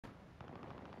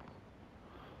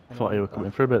Thought you were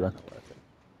coming for a bit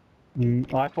then.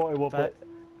 I thought it would be.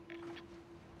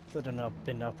 There'd have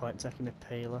been no point taking my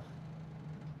peeler.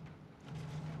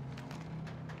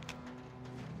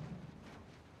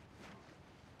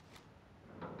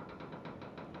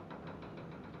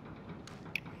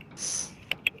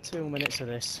 Two minutes of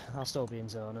this, I'll still be in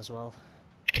zone as well.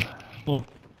 At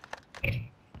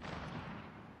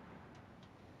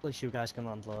least you guys can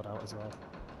land load out as well.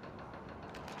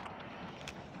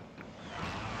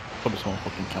 Probably someone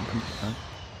fucking camping. Right?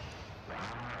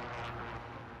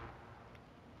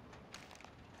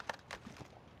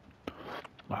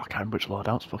 Oh, Cambridge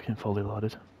loadout's fucking fully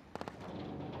loaded.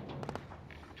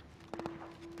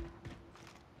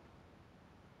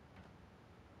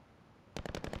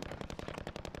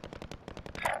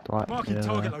 Right, Marking yeah,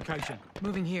 target location.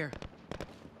 Moving here.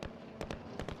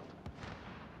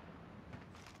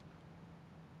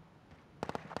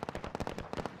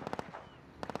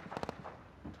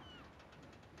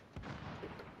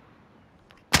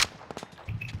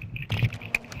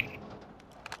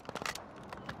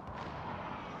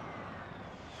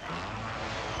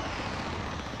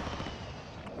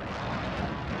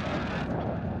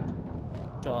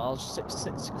 So I'll just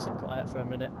sit quiet for a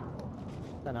minute,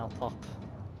 then I'll pop.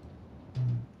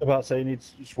 About to say you need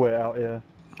to just wait out here.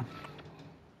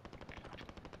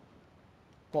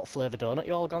 What flavour donut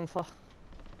you all gone for?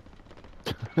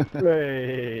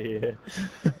 Hey.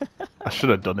 I should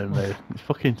have done him, mate. He's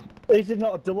fucking. At least it's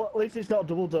not a double. At least it's not a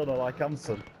double donut like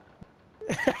Hanson.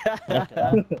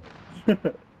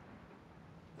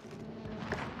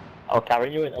 I'll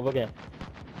carry you in over again.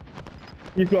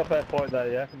 You've got a fair point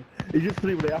there, yeah. He just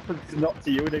threw when it happens not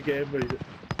to you in a game, but he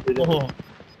didn't.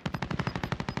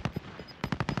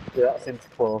 Yeah, that seems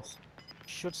close.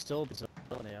 Should still be zone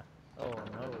here. Oh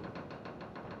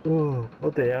no. Oh,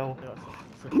 what the hell?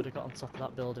 If we could have got on top of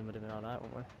that building, we'd have been alright,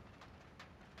 wouldn't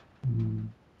we?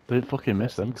 They didn't fucking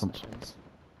miss them 13 cunts. seconds.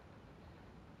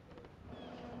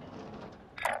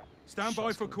 Stand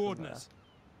by for coordinates.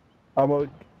 I'm gonna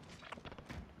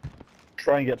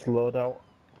try and get to loadout.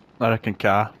 I reckon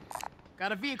car.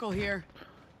 Got a vehicle here.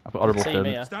 I've got horrible Team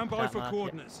feeling. here. Stand by Can't for mark it.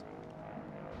 coordinates.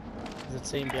 There's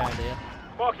a team behind here.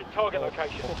 Marking target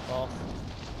location. Fuck off.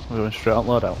 We're going straight on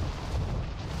loadout.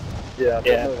 Yeah, I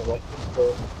Yeah. don't know what.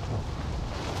 So,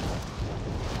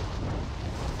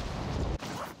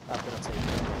 I've got a team.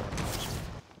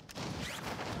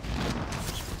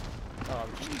 Oh,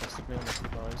 they just busted me on the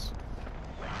boys.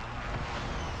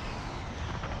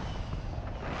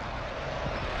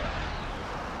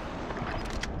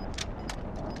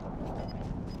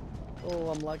 Oh,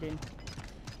 I'm lagging.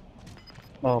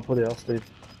 oh, bloody hell, Steve.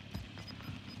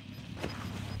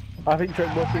 I think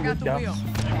Trent I working got with the gas. wheel.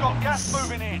 You've got gas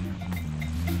moving in.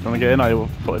 Do you want to get in? Are you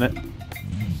putting it?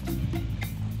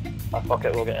 Ah, fuck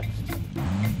it, we'll get in.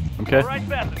 Okay. Right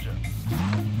passenger.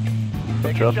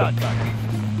 Got trophy.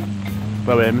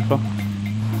 Where are we aiming for?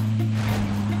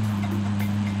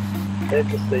 Here's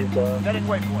the Steve there. Setting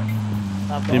waypoint.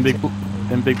 I've got In a big, team.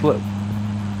 in big blue.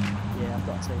 Yeah, I've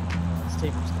got a team. It's a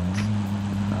team upstairs.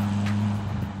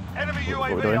 Enemy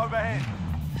What are we UAV doing? overhead.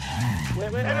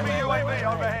 Wait, Enemy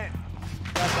UAV overhead.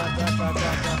 Get out of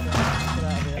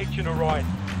here. Hitching a right.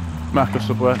 Mark us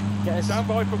somewhere. Get us. Stand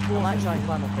by for I might coordinates. try and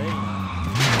climb up here, you know.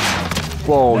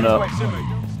 Whoa, no. Proximity.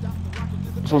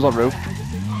 Someone's on roof.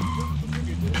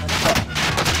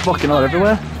 Fucking hell,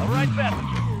 everywhere. All right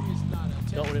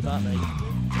passenger. Don't worry about me.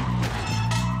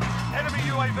 Enemy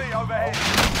UAV overhead.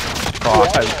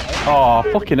 Oh,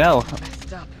 fucking hell.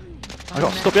 Stop. I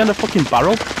got stuck behind a fucking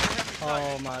barrel.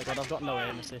 Oh my god, I've got no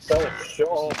aim assist. That was shit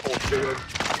awful shooting.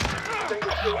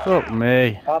 Fuck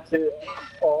me. Absolutely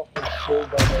awful shooting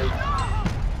by me.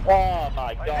 Oh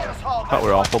my god. That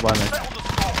were awful by me.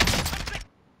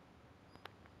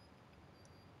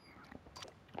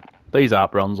 These are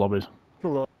bronze lobbies.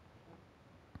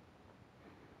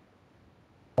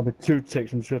 I'll be 2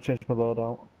 ticks, I'm just gonna change my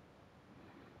loadout.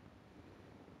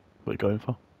 What are you going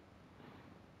for?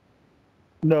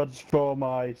 No, just for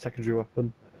my secondary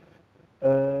weapon.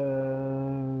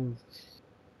 Uh,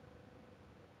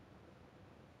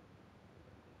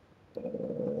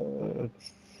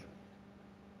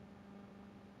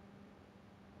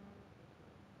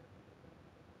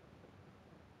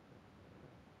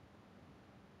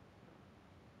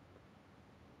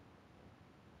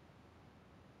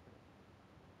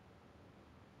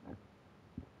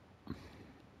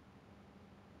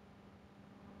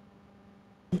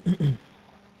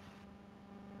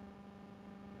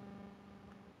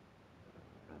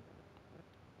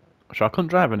 So I couldn't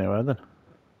drive anywhere then.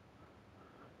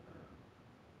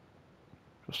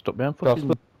 Just stuck behind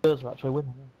fucking. Spurs are actually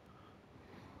winning.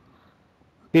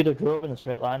 You'd have drove in a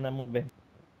straight line, then wouldn't be.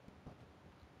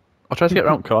 I tried to get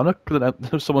around the corner, because then there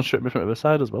was someone shooting me from the other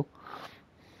side as well.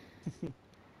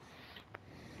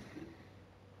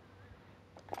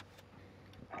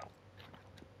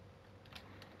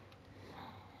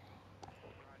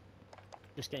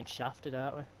 Just getting shafted,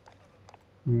 aren't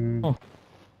we? Mm.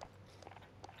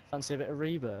 Fancy a bit of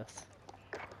rebirth?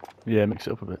 Yeah, mix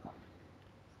it up a bit.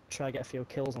 Try to get a few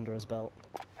kills under his belt.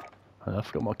 I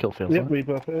forgot what kill feels Yep, like.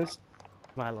 rebirth it is.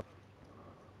 Milo.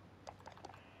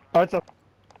 I'd say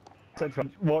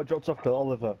what drops off to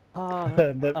Oliver. Ah,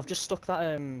 Then- I've just stuck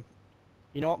that,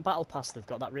 you know what Battle Pass they've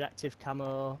got, that reactive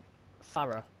camo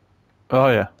Farah? Oh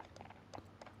yeah.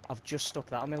 I've just stuck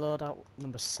that on my loadout,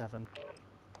 number 7.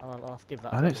 I'll have to give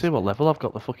that a I go don't see this what game. level I've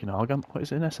got the fucking organ. What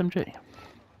is it, an SMG?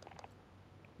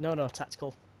 No,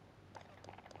 tactical.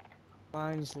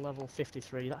 Mine's level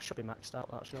 53, that should be maxed out,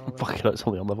 that surely. Fucking hell, it's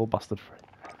only on level bastard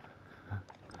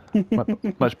 3.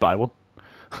 Let's buy one.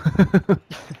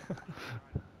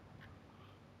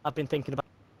 I've been thinking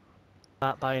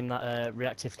about buying that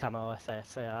reactive camo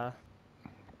FAR.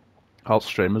 All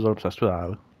streamers are obsessed with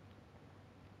that.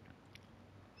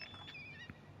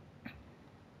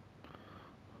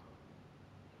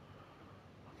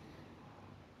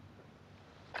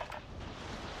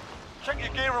 Check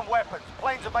your gear and weapons.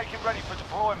 Planes are making ready for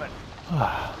deployment.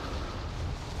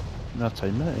 No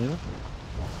time minute either.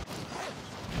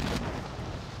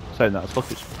 Saying that as fuck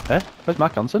it's... Eh? Where's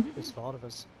Mark Hansen? There's 4 of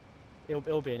us. He'll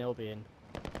be in.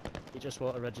 He just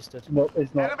won't have registered. No,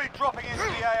 it's not. Enemy dropping into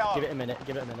the AO. Give it a minute,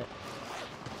 give it a minute.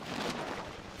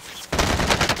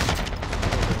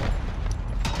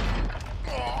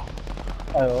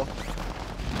 Oh.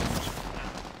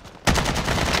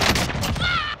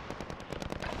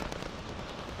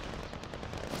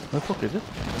 Where the fuck is it?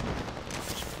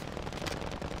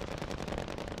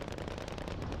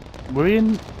 We're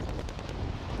in...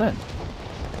 Then?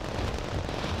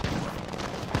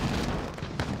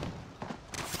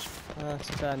 To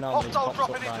be fair, normally he Hostile pops up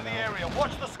dropping by into the now. area.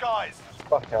 Watch the skies.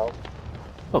 Back out.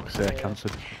 Fuck's sake, Yeah.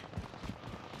 Hansen.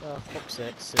 Oh, fuck's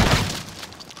sake, Sue.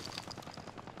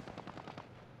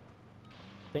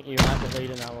 Think you might be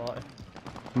leading now, Lottie.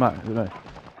 Matt, is it me?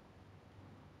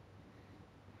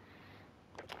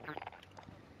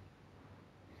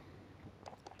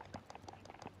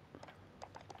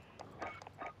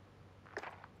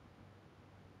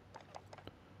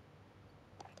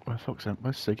 Where the fuck's him?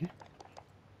 Where's Siggy?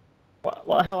 What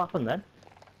the hell happened then?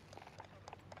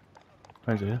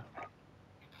 Where's he?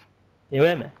 You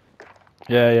hear me?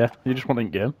 Yeah. You just want in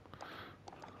game?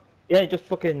 Yeah, it just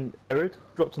fucking errored,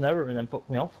 dropped an error and then fucked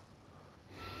me off.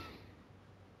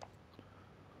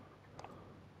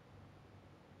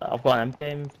 I've got an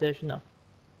MK invitation now.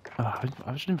 Oh,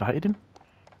 I just invited him.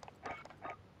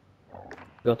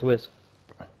 Go to Wiz.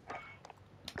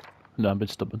 No, I'm being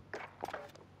stubborn.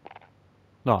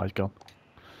 No, he's gone.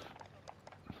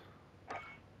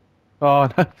 Oh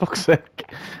no, fuck's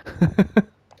sake.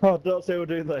 Oh, don't say we're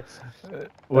doing this.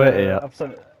 Wait here. I've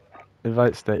sent it.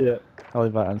 Invite state. Yeah. I'll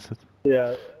invite answered.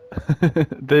 Yeah.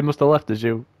 They must have left as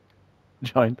you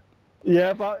joined.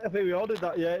 Yeah, but I think we all did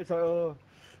that, yeah. It's like, oh.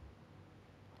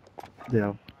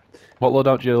 Yeah. What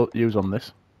loadout do you use on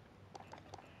this?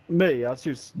 Me, I just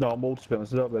use normal, to be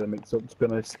honest. I don't really mix up, to be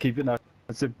honest. Keep it nice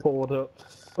and poured up.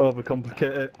 Overcomplicate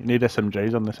it. You need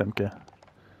SMGs on this MK.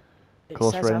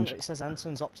 Close range. It says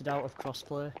Anson's opted out of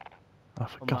crossplay, Oh,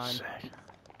 for On God's mine. sake.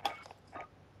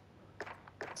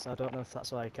 so I don't know if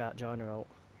that's why I can't join her out.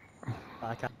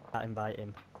 I can't invite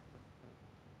him.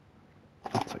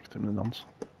 I'll text him the nonce.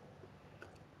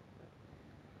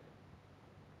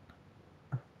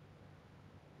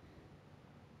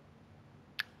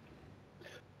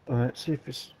 Alright, see what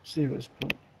it's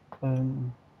put.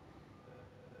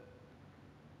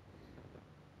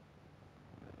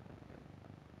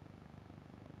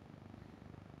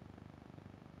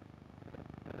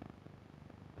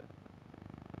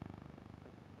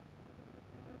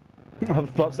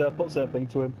 I've put something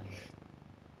to him.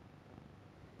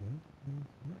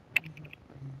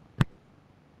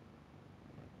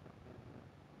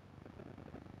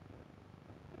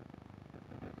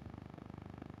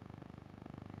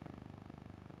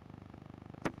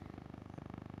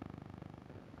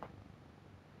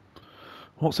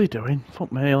 What's he doing?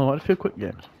 Fuck me, I like a few quick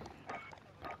games.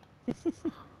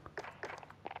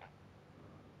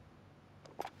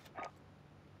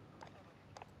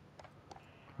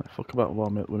 Fuck about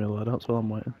with my loadouts while I'm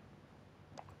waiting.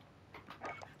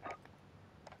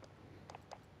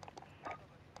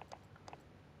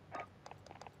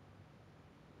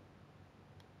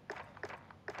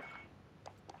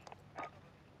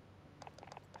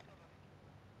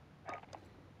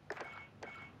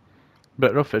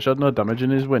 Better off Fish had no damage in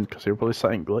his win because he was probably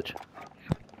sat in glitch.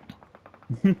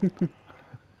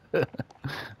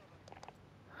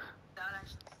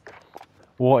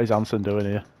 What is Anson doing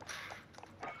here?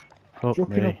 Fuck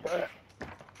Looking me. up,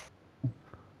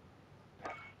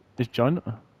 He's joined.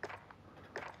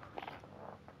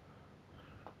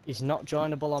 He's not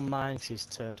joinable on mine because he's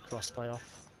turned crossplay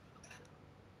off.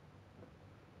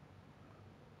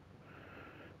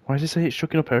 Why does he say it's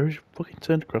chucking up errors? You fucking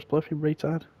turned crossplay if you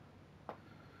retard.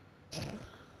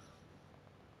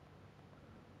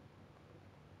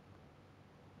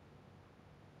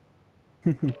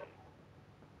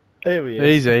 Here he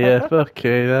is. Easy, yeah.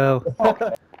 Fucking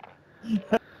hell.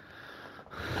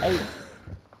 Hey.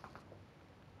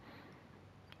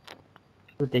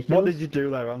 Ridiculous. What did you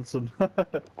do there, Anson?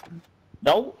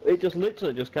 No, it just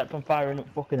literally just kept on firing up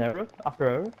fucking error after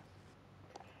error.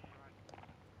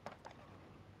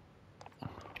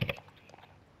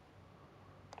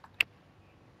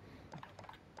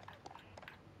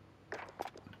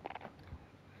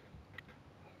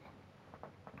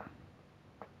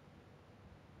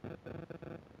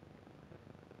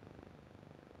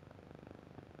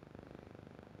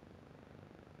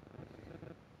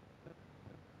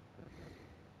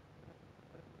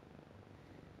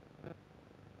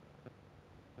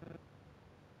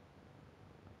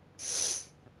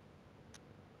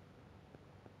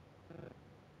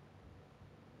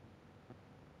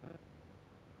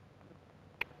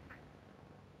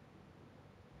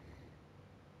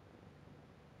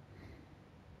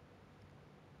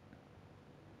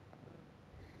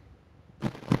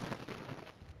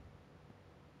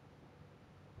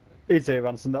 He's here,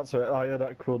 Anson, that's right. I heard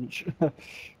that crunch.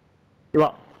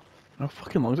 What? How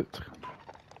fucking long is it?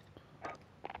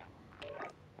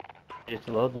 It's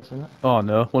loads, isn't it? Oh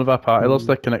no, one of our party lost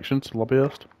their connection to lobby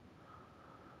host.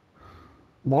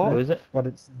 What? Who is it? What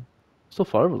it's... Still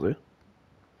 5 of us here.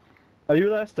 Are you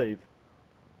there, Steve?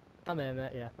 I'm here,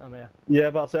 mate. Yeah, I'm here. Yeah,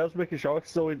 but I was making sure I could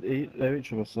still hear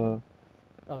each of us, so...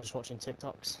 I was watching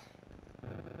TikToks.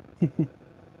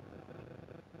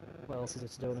 What else is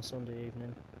it to do on a Sunday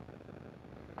evening?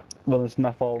 Well, it's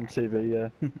Naff on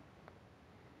TV, yeah.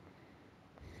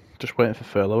 Just waiting for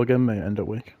furlough again, mate, end of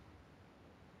week.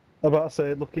 I'm about to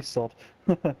say, lucky sod.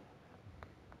 Can't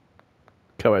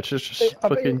wait, just I bet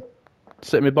fucking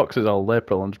sit in my boxes all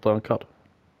April and just play on COD.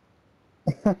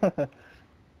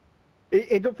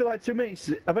 It don't feel like 2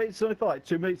 minutes. I bet it's only for like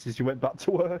 2 minutes since you went back to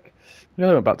work.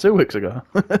 Yeah, I went back 2 weeks ago.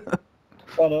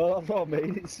 Oh no, that's what I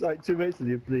mean. It's like 2 minutes since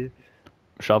you've been...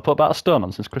 Shall I put about a stone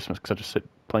on since Christmas because I just sit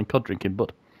playing COD drinking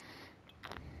bud?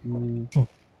 It's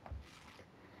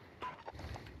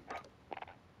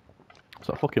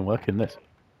not fucking working this.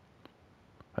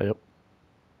 Hey up.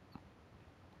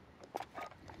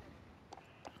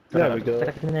 There we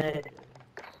go.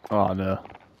 Oh no.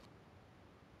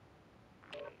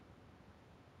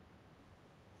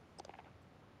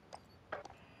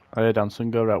 I heard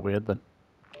Anson go right weird then.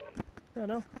 I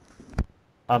know.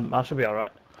 I should be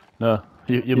alright. No,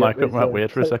 your Yeah, mic went it's, right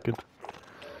weird for a second.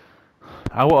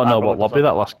 I want to know what lobby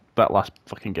that last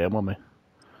fucking game on me.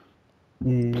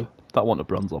 That wasn't a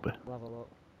bronze lobby. We'll have a look.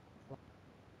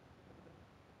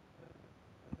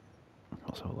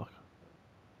 Let's have a look.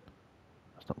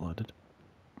 That's not loaded.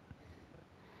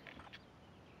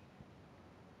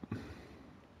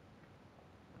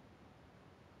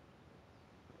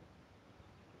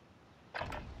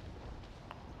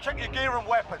 Check your gear and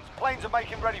weapons. Planes are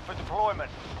making ready for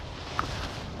deployment.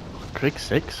 Krieg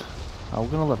 6? How are we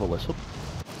going to level this up?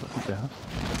 Yeah.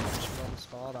 Bronze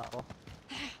 4, that one.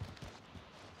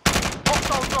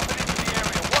 Hostiles dropping into the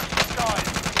area. Watch the skies.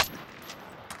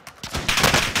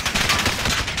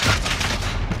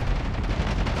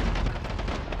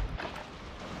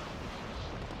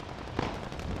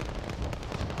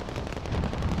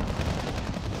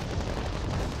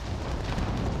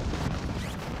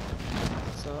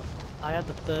 So, I had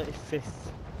the 35th.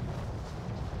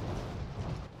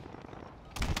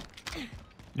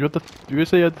 You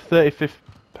say you had the 35th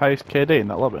highest KD in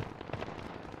that lobby?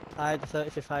 I had the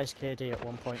 35th highest KD at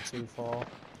 1.24.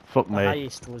 Fuck The me.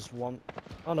 highest was 1...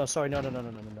 Oh no, sorry, no. I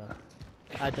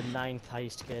had the 9th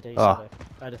highest KD, Ah. sorry.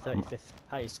 I had the 35th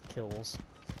highest kills.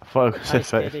 I thought I was going to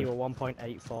say Highest KD 35th. were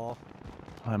 1.84.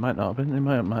 I might not have been. It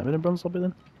might have been a bronze lobby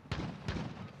then.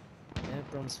 Yeah,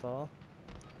 bronze 4.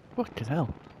 Fucking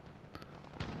hell.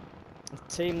 The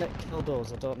team that killed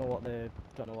us, I don't know what they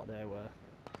were.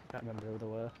 Can't remember who they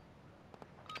were.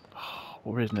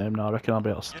 What was his name now? I reckon I'll be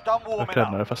able to... You're done warming I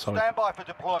don't know up. if I saw it. Stand by for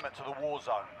deployment to the war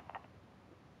zone.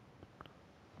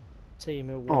 Team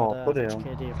who Oh, won bloody their hell.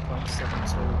 KD of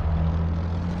 0.72.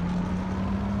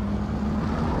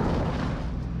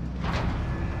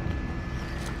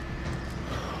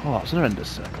 Oh, that's an horrendous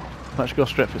circle. Let's go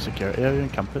straight for security area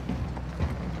and camp it.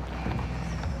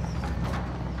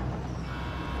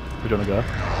 We don't wanna go.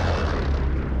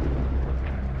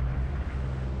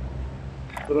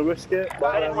 Did I risk it?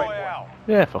 Battle Royale.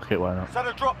 Yeah, fuck it, why not? Set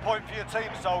a drop point for your team,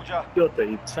 soldier. Good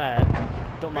deed. Fair.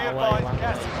 Don't Be matter where you advised, land.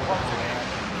 gas is closing in.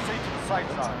 Proceed to the safe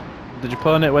zone. Did you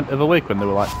play on it the other week when there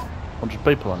were like 100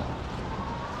 people on it?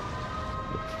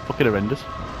 Fucking horrendous.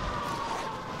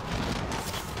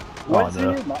 When's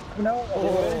no. the map coming out?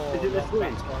 Is it this week?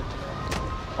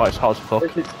 Oh, it's hot as fuck.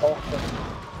 This is awesome.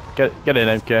 Get in,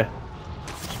 MK.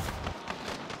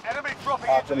 Enemy dropping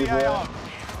into the AO.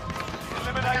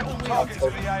 Eliminate all targets in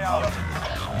the AO.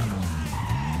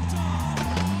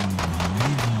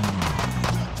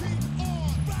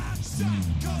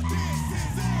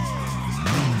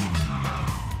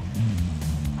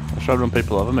 I'll try to run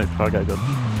people over me before I get a gun.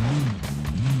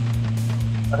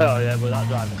 Oh yeah, we're not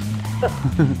driving.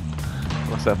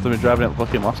 What's after me driving it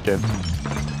fucking last game.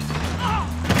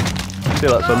 See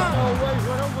that, son?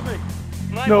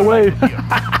 No way!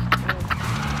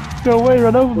 No way,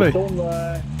 run over me! Done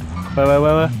there.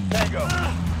 Where? There you go.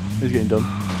 He's getting done.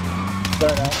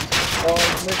 There now. Oh,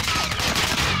 he's missed. I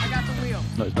got the wheel.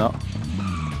 No, it's not.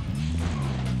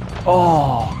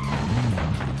 Oh!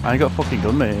 I ain't got a fucking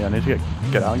gun, mate. I need to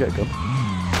get out and get a gun.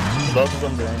 Loads of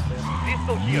them behind here.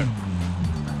 Pistol here.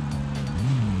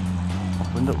 Off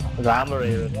window. There's armor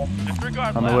here as well.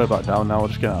 Disregard On the way back down now, I'll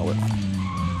just get out of it.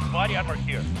 Body armor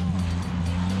here.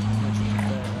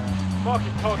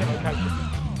 Marking target location.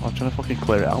 I'm trying to fucking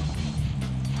clear it out.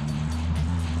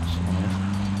 Someone here.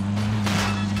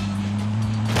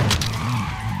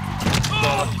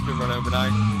 Run over now.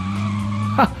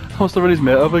 I must have run his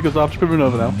mate over because I've just been run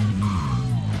over now.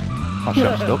 Oh shit,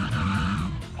 I'm stuck.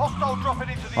 Hostile dropping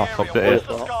into the Oh, area. fuck it, Watch yeah. the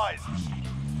skies.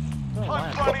 Oh,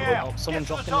 Time's wow. running out. Someone Get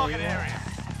to the dropping in target the area.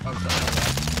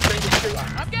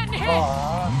 I'm getting hit.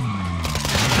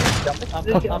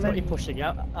 I've got you pushing,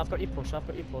 yeah. I've got you push.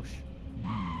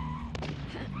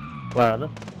 Where are they?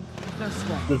 No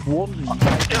sweat. There's one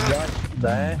right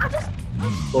there.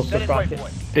 Close to Set it Frankie.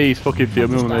 waypoint. He's fucking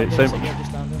fuming with me. Same.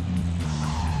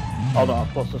 Hold on, I'll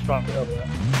close to Frankie over there.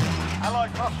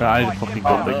 Allied cluster Right, I need to strike fucking go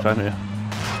inbound. big time here.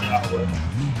 That'll work.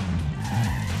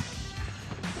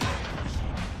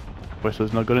 Wait, so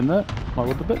there's no gun in there? Why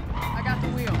would there be? I got the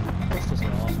wheel.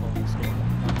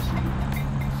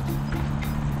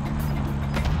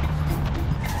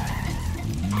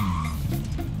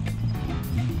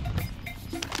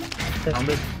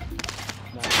 Sounded.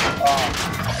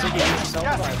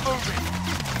 Gas is moving.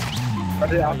 I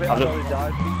didn't have it, I I've already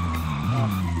died.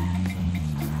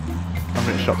 I'm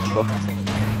getting shot to fuck.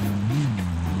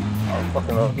 Oh,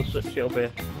 fucking hell, just switch it up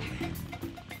here.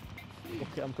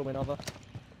 Okay, I'm coming over.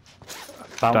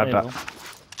 Found Dab me, that.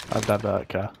 though. I've dabbed that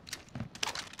car.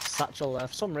 Satchel there.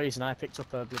 For some reason, I picked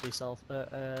up a bloody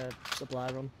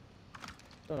supply run.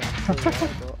 Don't know why,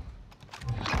 but...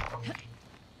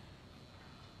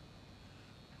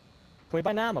 Can we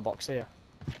buy an armor box here?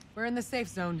 We're in the safe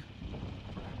zone.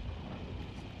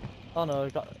 Oh no,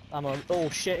 we've got ammo. Oh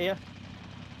shit here.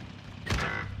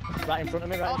 Right in front of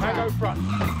me, right in front. Tango front.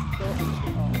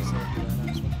 Oh, it's safe there,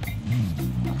 nice one.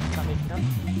 Tell me if you can.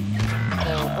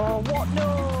 Oh, what? No!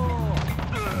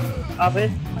 Abby?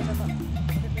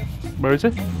 Where is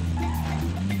it?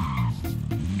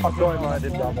 I've got him, I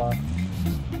did that man.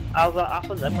 How's that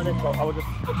happen then when it's I was just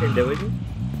fucking doing it?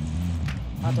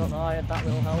 I don't know, I had that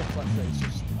little health left, it's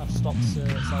just, I've stopped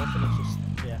itself and it's just,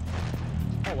 yeah.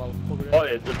 Oh well, bugger it. Oh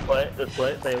yeah, there's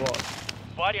plate, say what?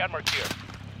 Body armor here.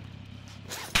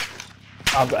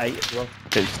 I've got 8 as well.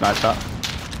 Okay, snipe that.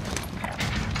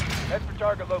 Head for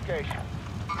target location.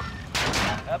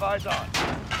 Have eyes on.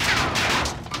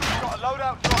 Got a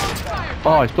loadout drop there.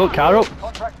 Oh, he's built car up.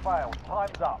 Contract failed.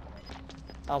 Time's up.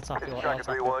 I'll tap you, I'll tap you.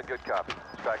 3-1, good copy.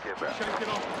 Strike inbound.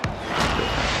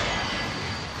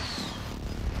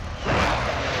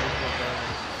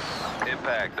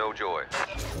 Impact, no joy.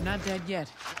 Not dead yet.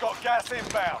 We've got gas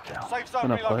inbound. Safe zone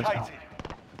Enough place. relocated.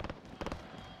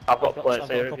 I've got I've plates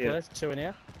got a here couple if you... here, 2 in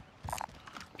here.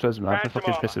 Doesn't matter. I'm Ransom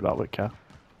fucking armor. pissed about with car.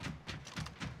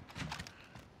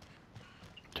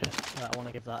 Cheers. Right, I want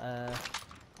to give that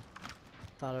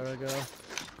Fowler a go.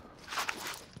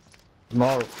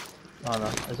 More. Oh no,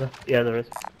 is there? Yeah, there is.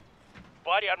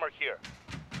 Body armor here.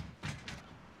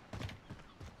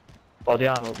 Body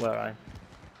armor, where I?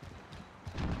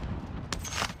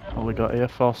 What we got here?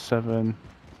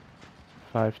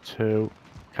 4752.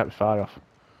 Can't be far off.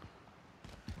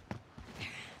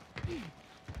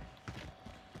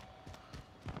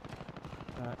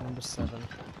 Right, number 7.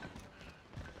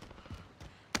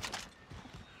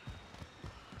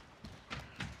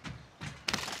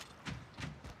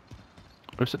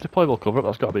 Who's the deployable cover up?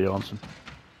 That's got to be Johansson.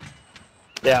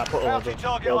 Yeah, I put all of Bounty them.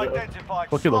 target Killed it. identified.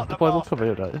 Fucking love Slot the deployable bastard. cover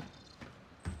here, don't you?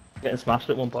 Getting smashed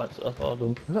at one point, so I thought I'd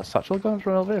done. Is that satchel going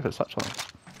for an LV if it's satchel?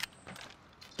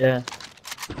 Yeah.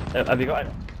 Have you got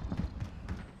it?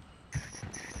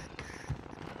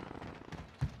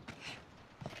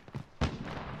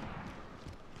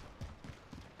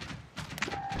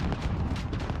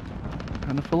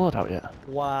 Enough for load out yet?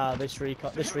 Wow, this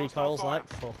recoil's like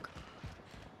fuck.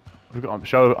 We've got. I'm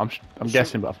sure. I'm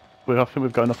guessing, but I think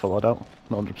we've got enough for load out.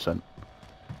 Not 100%.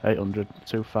 800,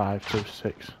 25,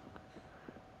 26.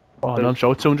 Oh no, I'm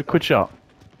sure 200 quid shot.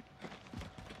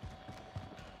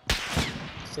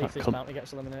 See if this cunt. bounty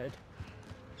gets eliminated.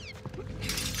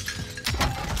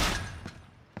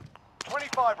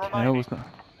 25 Hell, remaining.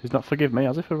 he's not forgive me,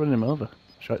 as if we're running him over.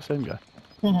 Shite, same guy.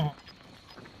 Let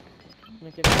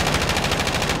me give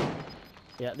it-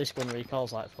 Yeah, this gun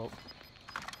recoils like fuck.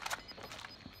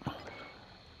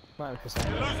 90%.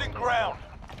 You're losing ground.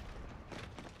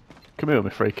 Come here with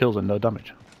me 3 kills and no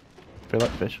damage. Feel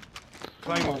like fish.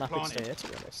 I'm not happy to stay here, to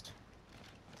be honest.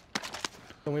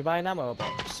 Can we buy an ammo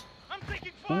box? I'm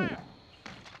taking fire.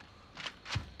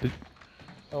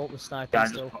 Oh, the sniper Yeah,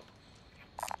 still.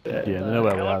 Yeah, they know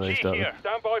where we are, these don't they?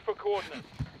 Stand by for coordinates.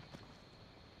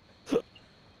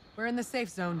 We're in the safe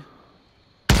zone.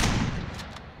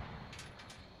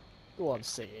 Go on,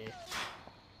 City.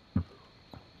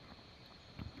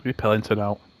 Be Pellington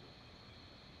out.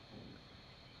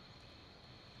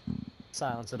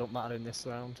 Silence, it don't matter in this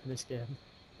round, in this game.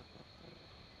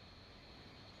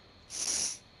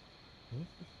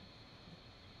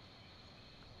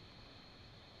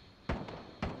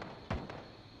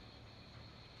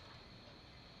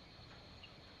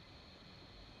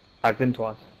 Tagged him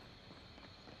twice.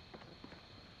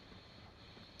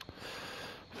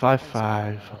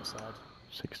 5-5. Outside.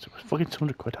 6 fucking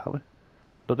 200 quid, aren't we?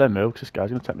 Don't dare move, 'cause this guy's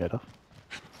gonna take me head off.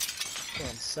 Go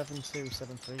on, 7-2,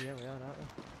 7-3, yeah we are,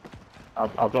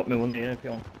 aren't we? I'll drop me one here if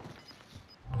you want.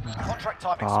 Contract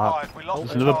time Ah, expired. We lost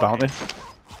there's the another bounty. target.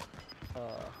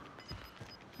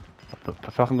 I feel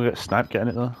like I'm gonna get sniped getting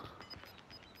it though.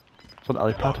 It's on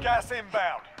the Got helipad. gas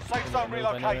inbound. Safe zone move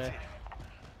relocated. anyway.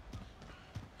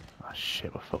 Ah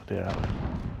shit, we're fucked here, aren't we?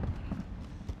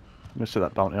 I'm gonna set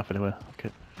that bounty off anyway.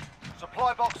 Okay.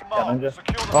 Supply box Manager. marked.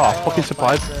 Secure the Oh, bag. fucking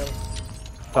supplies. fire sale.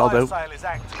 That'll Fire do. sale is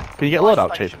active. Can you get load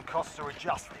out, Station cheap? costs are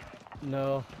adjusted.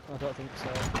 No, I don't think so.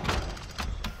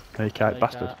 No, you can't, No, you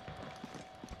bastard.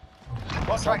 can't.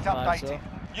 Contract Fire updated. sale.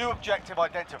 New objective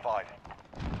identified.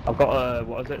 I've got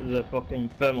what is it? The fucking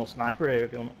thermal sniper here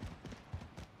if you want.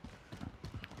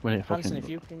 We need a Hanson,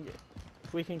 fucking.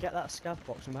 if we can get that scav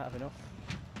box, we might have enough.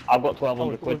 I've got Oh,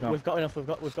 1200 quid now. we've got enough. We've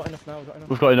got enough now. We've got enough.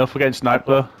 We've got enough, we're getting sniped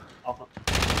though. I'll-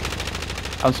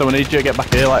 And so we need you to get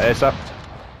back here like ASAP.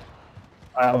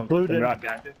 I'm Included. right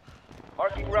behind you.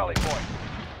 Marking rally point.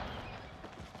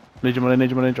 Need your money, need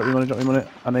your money, drop your money, drop your money.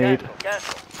 I need.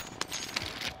 Cancel.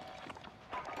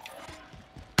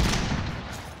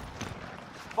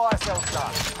 Fire sales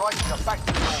done. Prices are back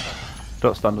to normal.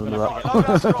 Don't stand under Got that.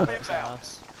 loadouts drop inbound.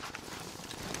 Nice.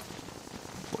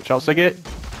 Watch out, Siggy.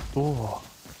 Oh,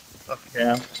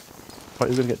 Yeah. thought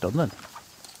you were gonna get done then.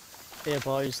 Here,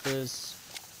 boys. There's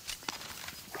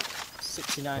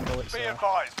 69 bullets Be there.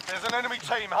 advised, there's an enemy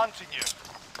team hunting you.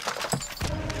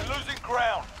 You're losing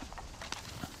ground.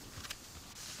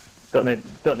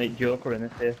 Don't need Joker in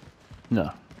this here.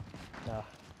 No. No.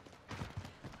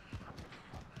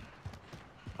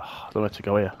 I don't know where to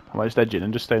go here. I might just edge in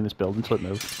and just stay in this building until it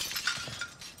moves.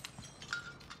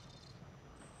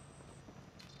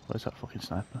 Where's that fucking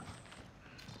sniper?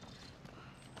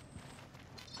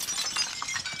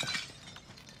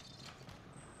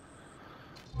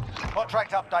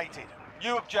 Contract updated.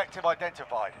 New objective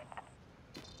identified.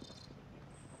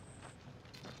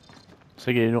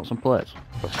 Siggy, you want some plates?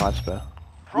 Got 5 spare.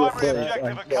 Primary Yeah,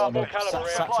 objective yeah, accomplished. Satchel,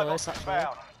 Supply box satchel.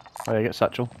 found. Oh yeah, get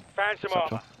satchel. Found some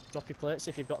Satchel. Drop your plates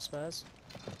if you've got spares.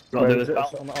 Got to do is this it?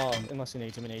 battle. Oh, unless you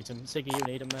need them, you need them. Siggy, you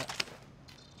need them, mate.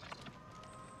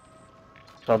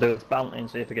 So I'll do this bounty and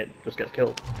see if it just gets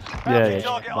killed. Yeah, Bounty yeah.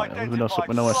 target Right, we know where identified.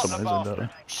 someone is, Slot then, the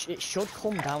don't we? It should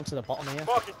come down to the bottom here.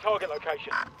 Marking target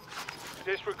location.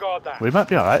 Disregard that. We might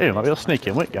be alright here, we might be able to sneak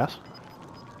in with gas.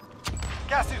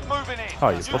 Gas is moving in. Oh,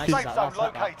 you New fucking- safe zone I'll take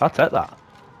that. located. I'll take that.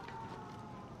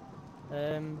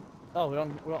 Oh, we're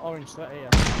on orange sweat here.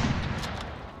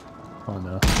 Oh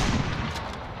no.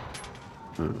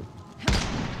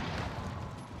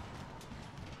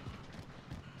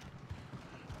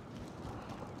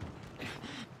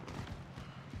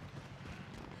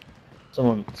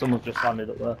 Someone's just landed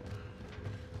up there.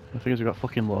 The thing is, we've got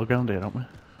fucking low ground here, haven't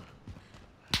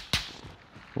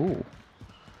we? Ooh.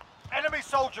 Enemy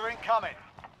soldier incoming.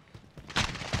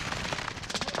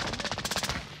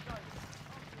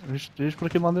 You just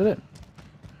fucking landed in.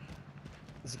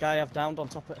 There's a guy I've downed on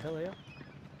top of the hill here.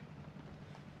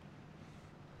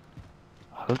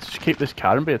 Let's just keep this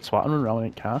car and be a twat and run around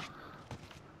in car.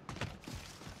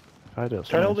 If I do,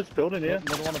 Try all someone- this building here.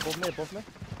 Another one above me, above me.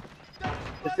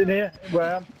 It's in here, where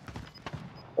I am.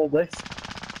 All this.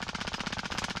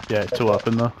 Yeah, it's too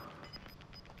open though.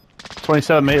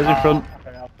 27 metres in front.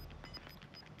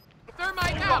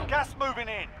 Thermite You've got out! gas moving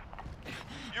in.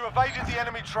 You evaded the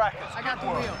enemy trackers. I got Good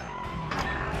the work. wheel.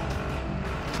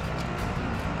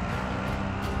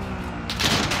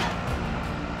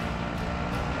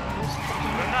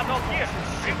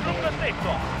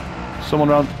 Someone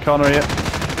round the corner here. Knock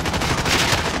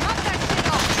that shit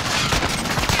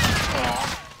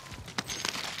off!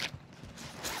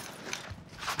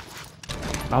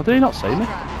 How did he not see me?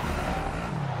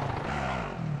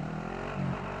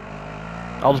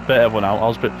 I'll just bait everyone out.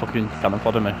 I'll just bit fucking cannon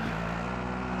fodder me.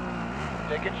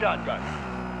 Take a shotgun.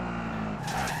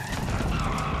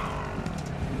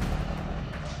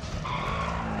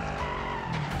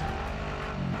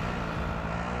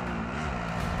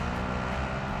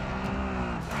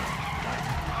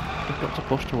 They've got to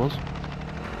push to us.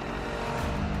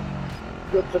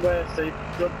 Good to where, Steve.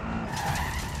 Good.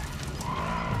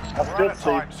 That's We're out good, of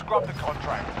Steve. time. Scrub the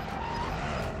contract.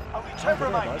 Only 10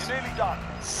 remain. nice. You're nearly done.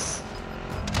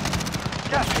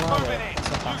 Gas is moving in.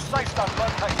 New safe zone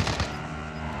located.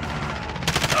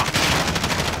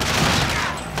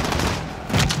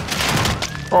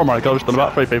 Oh my god, just done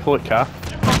about 3 people at car.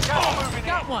 You've got gas moving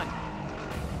Got in. one!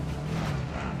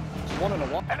 There's one and a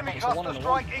one. Enemy There's a one cluster and a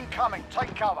one. strike incoming.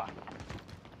 Take cover.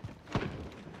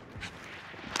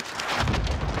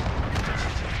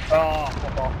 Oh,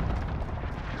 fuck off.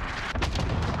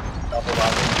 Double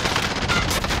that.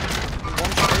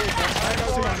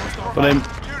 Got him.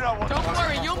 You know what Don't to do.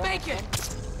 worry, you'll make it!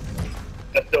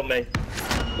 That's done me.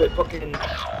 Wait, fucking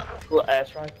little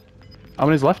airstrike. How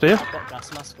many's left here? Got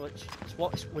gas mask glitch. It's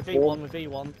what? It's with E1, with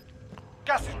E1.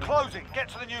 Gas is closing. Get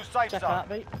to the new safe Check zone.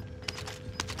 heartbeat.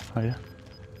 Oh yeah.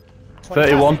 20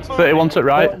 31. seconds. 31 to the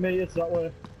right. 40 meters that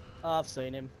way. Oh, I've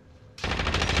seen him.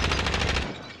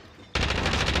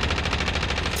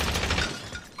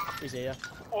 He's here.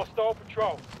 Hostile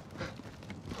patrol.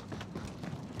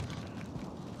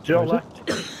 Joe Where is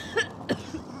left.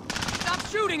 Stop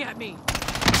shooting at me!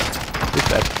 He's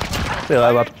dead. See you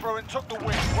later, lad. Through and took the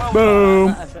win. Well Boom!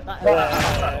 That effort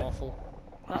was awful.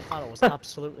 That battle was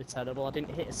absolutely terrible. I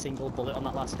didn't hit a single bullet on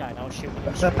that last guy and I was shooting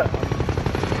him straight on.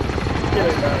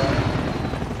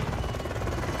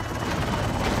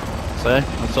 See?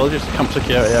 I told you it's a camp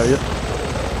security area.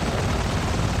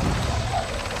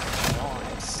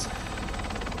 Nice.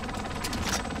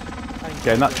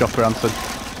 Getting that chopper answered.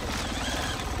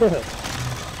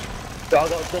 So I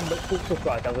got some pistol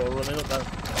strike as I was running up there.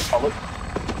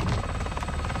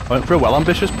 I went for a well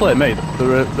ambitious play, mate. There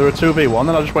were 2v1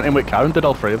 and I just went in with car and did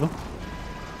all 3 of them.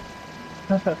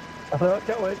 I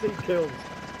can't wait to see kills.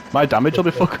 My damage will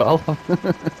be fuck all.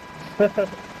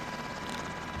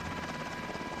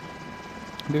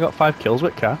 You got 5 kills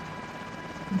with car.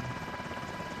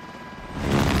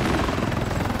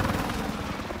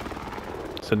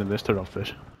 Sending this to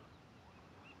Rodfish.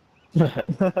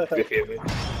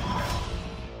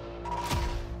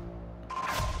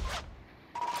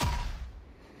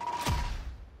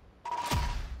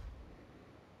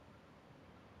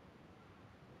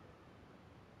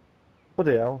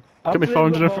 Bloody hell. Give me How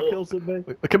 400 many more kills than me?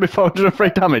 Look at me 403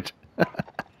 damage.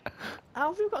 How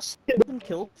have you got 7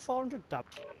 kills, 400 damage?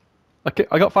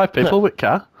 I got 5 people with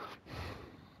car.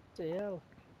 Deal.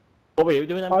 What were you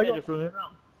doing then? I Peter, got- just running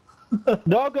around?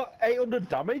 No, I got 800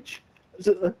 damage. Is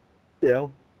it the... Yeah.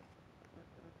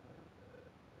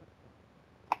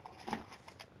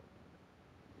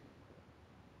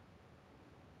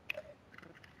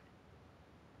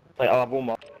 Like, I'll have one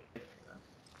more.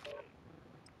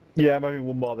 Yeah, maybe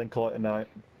one more than call it a night.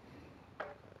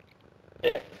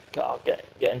 Yeah, I'll get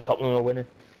in top and winning.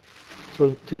 So,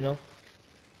 you know.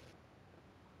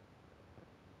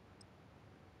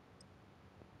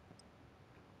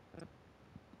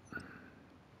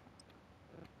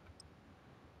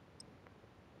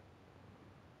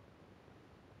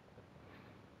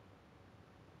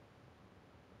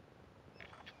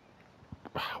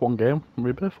 One game,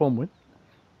 rebirth, 1 win.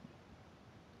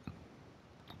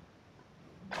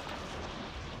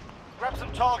 Grab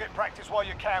some target practice while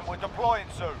you can. We're deploying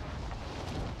soon.